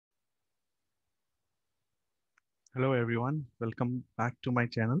Hello everyone, welcome back to my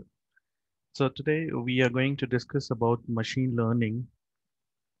channel. So today we are going to discuss about machine learning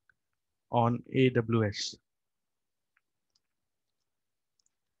on AWS.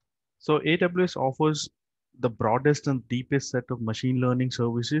 So AWS offers the broadest and deepest set of machine learning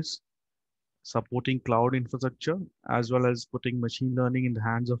services supporting cloud infrastructure as well as putting machine learning in the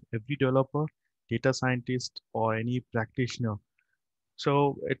hands of every developer, data scientist or any practitioner.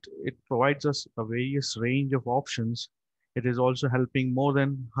 So it provides us a various range of options. It is also helping more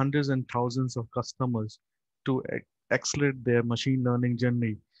than hundreds and thousands of customers to accelerate their machine learning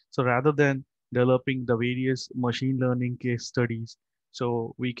journey. So rather than developing the various machine learning case studies,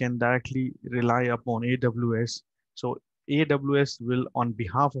 so we can directly rely upon AWS. So AWS will, on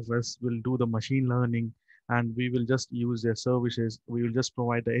behalf of us, will do the machine learning, and we will just use their services. We will just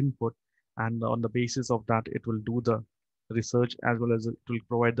provide the input, and on the basis of that, it will do the research as well as it will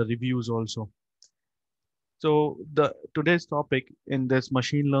provide the reviews also. So the today's topic in this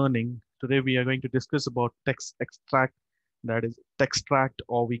machine learning, today we are going to discuss about text extract, that is Textract,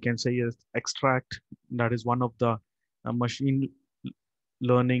 or we can say as extract, that is one of the machine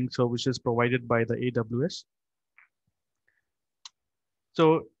learning services provided by the AWS.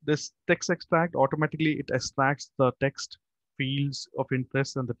 So this text extract automatically it extracts the text fields of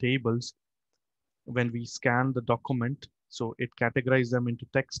interest and the tables when we scan the document. So it categorizes them into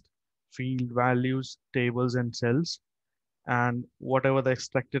text, field values, tables, and cells. And whatever the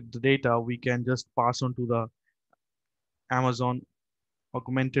extracted data, we can just pass on to the Amazon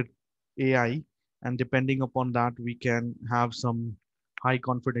augmented AI. And depending upon that, we can have some high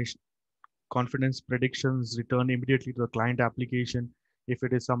confidence predictions return immediately to the client application. If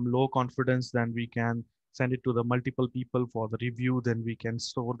it is some low confidence, then we can send it to the multiple people for the review. Then we can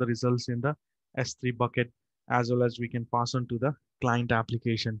store the results in the S3 bucket, as well as we can pass on to the client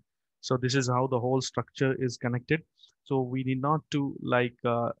application. So this is how the whole structure is connected. So we need not to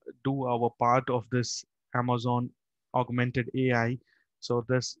do our part of this Amazon augmented AI. So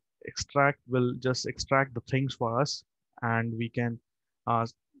this extract will just extract the things for us, and we can uh,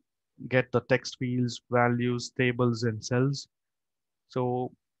 get the text fields, values, tables, and cells.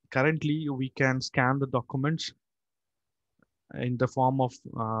 So currently we can scan the documents in the form of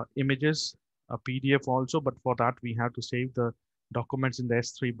images, a PDF also, but for that we have to save the documents in the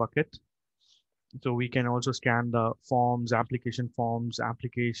S3 bucket. So we can also scan the forms,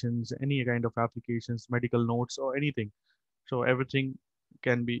 applications, any kind of applications, medical notes or anything. So everything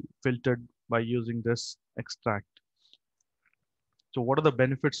can be filtered by using this extract. So what are the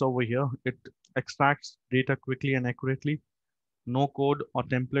benefits over here? It extracts data quickly and accurately. No code or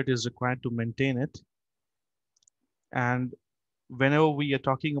template is required to maintain it. And whenever we are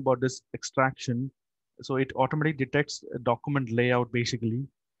talking about this extraction, so it automatically detects a document layout basically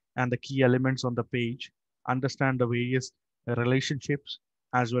and the key elements on the page, understand the various relationships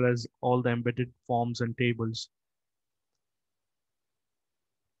as well as all the embedded forms and tables.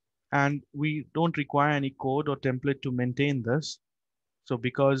 And we don't require any code or template to maintain this. So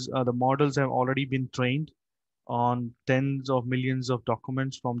because the models have already been trained on tens of millions of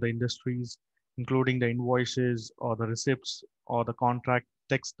documents from the industries, including the invoices or the receipts or the contract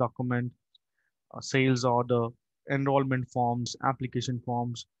text document, sales order, enrollment forms, application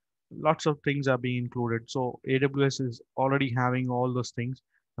forms. Lots of things are being included. So AWS is already having all those things.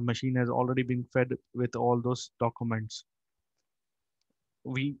 The machine has already been fed with all those documents.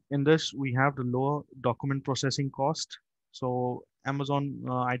 We in this we have the lower document processing cost. So Amazon,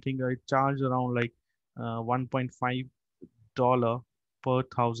 I think it charged around like 1.5 per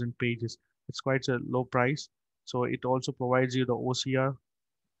thousand pages. It's quite a low price. So it also provides you the OCR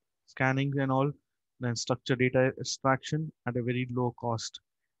scanning and all, then structured data extraction at a very low cost.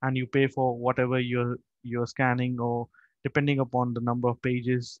 And you pay for whatever you're scanning, or depending upon the number of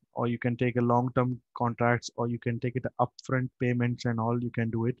pages, or you can take a long-term contracts, or you can take it upfront payments and all, you can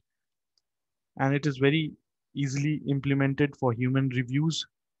do it. And it is very easily implemented for human reviews.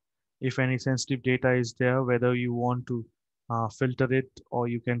 If any sensitive data is there, whether you want to filter it, or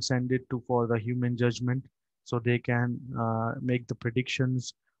you can send it to for the human judgment, so they can make the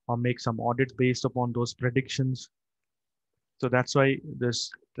predictions or make some audits based upon those predictions. So that's why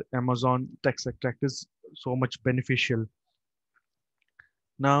this Amazon text extract is so much beneficial.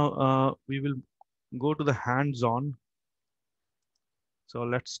 Now we will go to the hands-on. So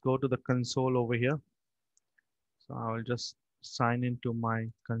let's go to the console over here. So I will just sign into my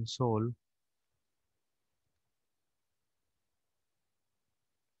console.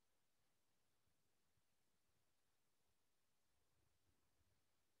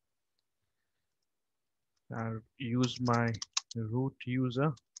 I'll use my root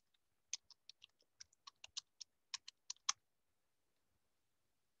user.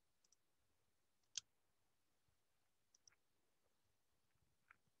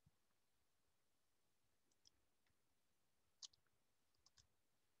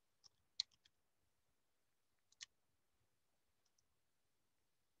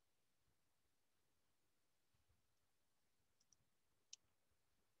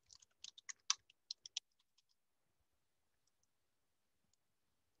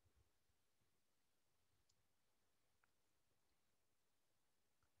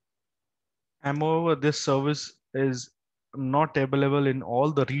 And moreover, this service is not available in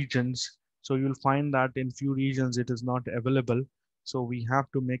all the regions. So you'll find that in few regions it is not available. So we have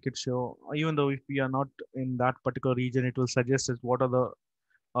to make it sure, even though if we are not in that particular region, it will suggest us what are the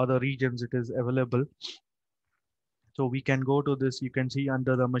other regions it is available. So we can go to this, you can see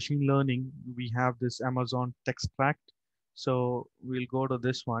under the machine learning, we have this Amazon Textract. So we'll go to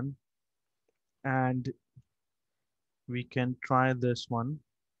this one and we can try this one.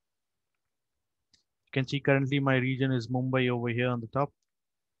 You can see currently my region is Mumbai over here on the top.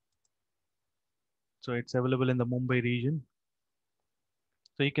 So it's available in the Mumbai region.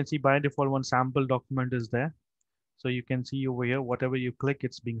 So you can see by default one sample document is there. So you can see over here, whatever you click,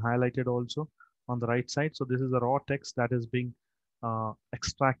 it's being highlighted also on the right side. So this is the raw text that is being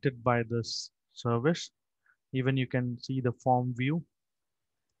extracted by this service. Even you can see the form view.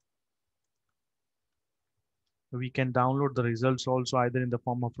 We can download the results also either in the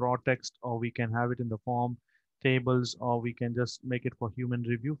form of raw text, or we can have it in the form tables, or we can just make it for human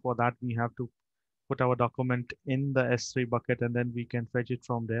review. For that, we have to put our document in the S3 bucket and then we can fetch it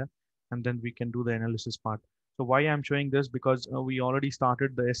from there and then we can do the analysis part. So why I'm showing this, because we already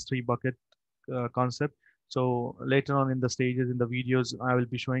started the S3 bucket concept. So later on in the stages in the videos, I will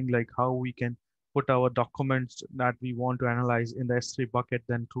be showing like how we can put our documents that we want to analyze in the S3 bucket.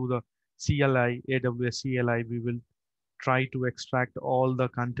 Then through the CLI, AWS CLI, we will try to extract all the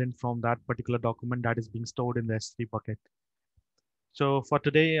content from that particular document that is being stored in the S3 bucket. So for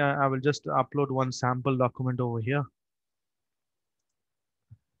today, I will just upload one sample document over here.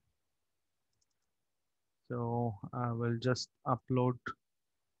 So I will just upload.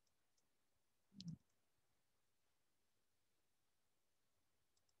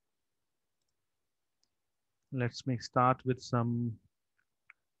 Let's me start with some.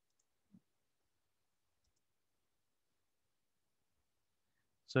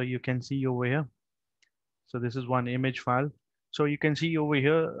 So you can see over here. So this is one image file. So you can see over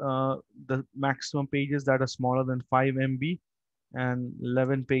here the maximum pages that are smaller than 5 MB and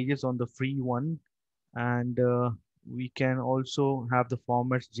 11 pages on the free one. And we can also have the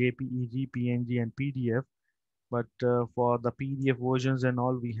formats JPEG, PNG, and PDF. But for the PDF versions and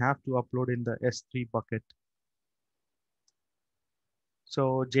all, we have to upload in the S3 bucket.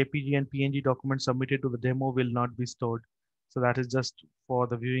 So JPG and PNG documents submitted to the demo will not be stored. So that is just for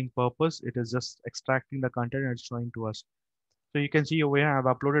the viewing purpose. It is just extracting the content and showing to us. So you can see over here, I've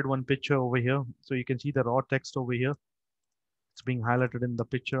uploaded one picture over here. So you can see the raw text over here. It's being highlighted in the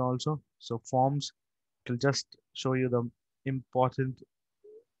picture also. So forms, it will just show you the important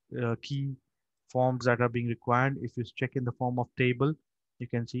key forms that are being required. If you check in the form of table, you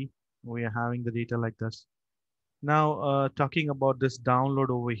can see we are having the data like this. Now, talking about this download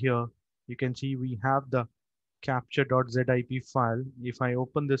over here, you can see we have the capture.zip file. If I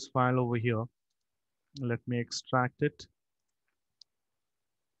open this file over here, let me extract it.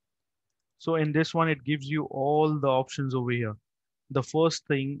 So in this one, it gives you all the options over here. The first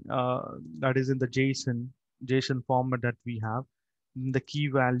thing that is in the JSON format that we have, the key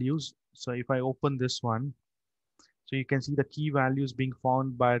values. So if I open this one, so you can see the key values being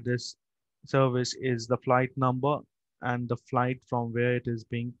found by this service is the flight number and the flight from where it is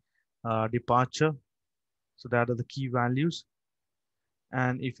being departure. So that are the key values.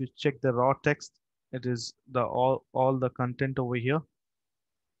 And if you check the raw text, it is the all the content over here.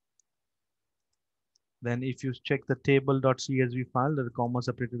 Then if you check the table.csv file, the comma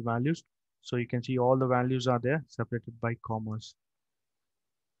separated values. So you can see all the values are there separated by commas.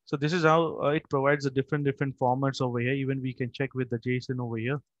 So this is how it provides the different formats over here. Even we can check with the JSON over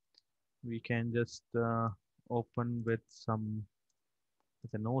here. We can just open with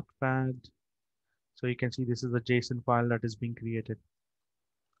a notepad. So you can see this is the JSON file that is being created.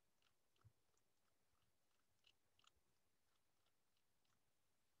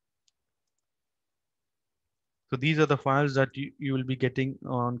 So these are the files that you will be getting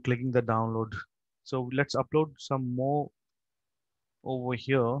on clicking the download. So let's upload some more over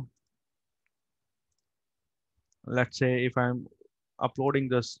here. Let's say if I'm uploading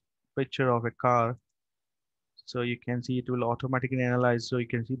this picture of a car, so you can see it will automatically analyze. So you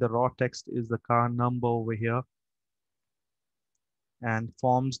can see the raw text is the car number over here, and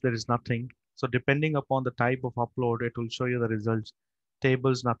forms, there is nothing. So depending upon the type of upload, it will show you the results.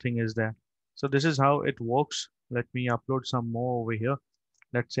 Tables, nothing is there. So this is how it works. Let me upload some more over here.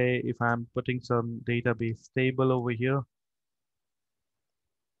 Let's say if I'm putting some database table over here.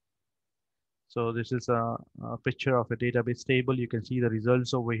 So this is a picture of a database table. You can see the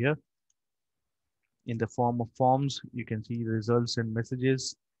results over here in the form of forms. You can see the results and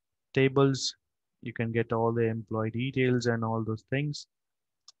messages, tables. You can get all the employee details and all those things.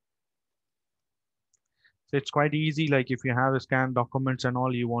 So it's quite easy. Like if you have a scanned documents and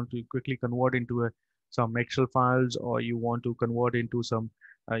all, you want to quickly convert into some Excel files, or you want to convert into some,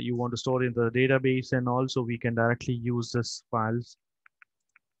 you want to store in the database, and also we can directly use this files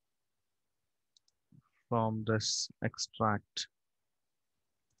from this extract.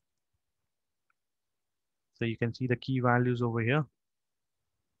 So you can see the key values over here.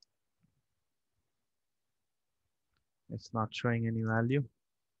 It's not showing any value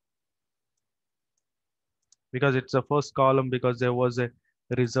because it's the first column, because there was a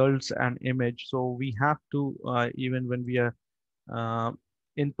results and image. So we have to, even when we are uh,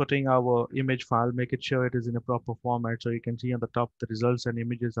 inputting our image file, make it sure it is in a proper format. So you can see on the top, the results and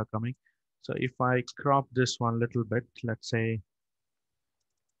images are coming. So if I crop this one a little bit, let's say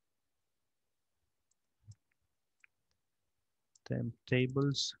temp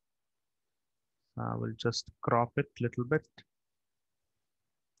tables, I will just crop it a little bit.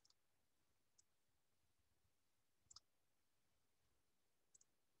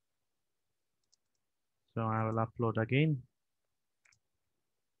 So I will upload again.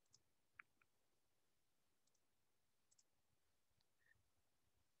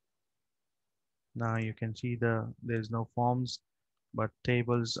 Now you can see there's no forms, but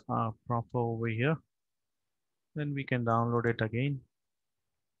tables are proper over here. Then we can download it again.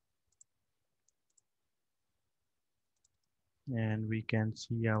 And we can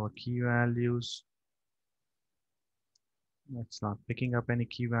see our key values. It's not picking up any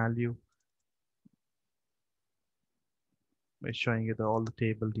key value. We're showing you all the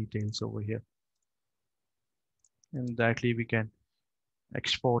table details over here. And directly we can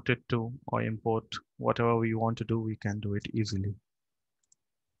export it to or import whatever we want to do. We can do it easily.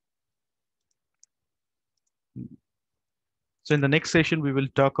 So in the next session, we will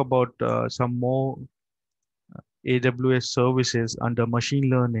talk about some more AWS services under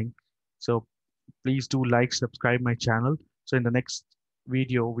machine learning. So please do like, subscribe my channel. So in the next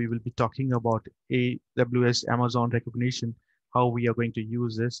video, we will be talking about AWS Amazon recognition, how we are going to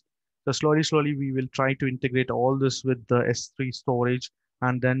use this. So slowly, we will try to integrate all this with the S3 storage,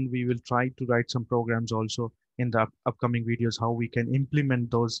 and then we will try to write some programs also in the upcoming videos, how we can implement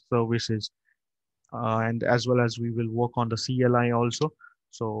those services. And as well as we will work on the CLI also.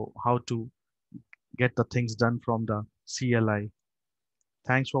 So how to get the things done from the CLI.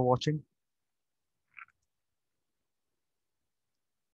 Thanks for watching.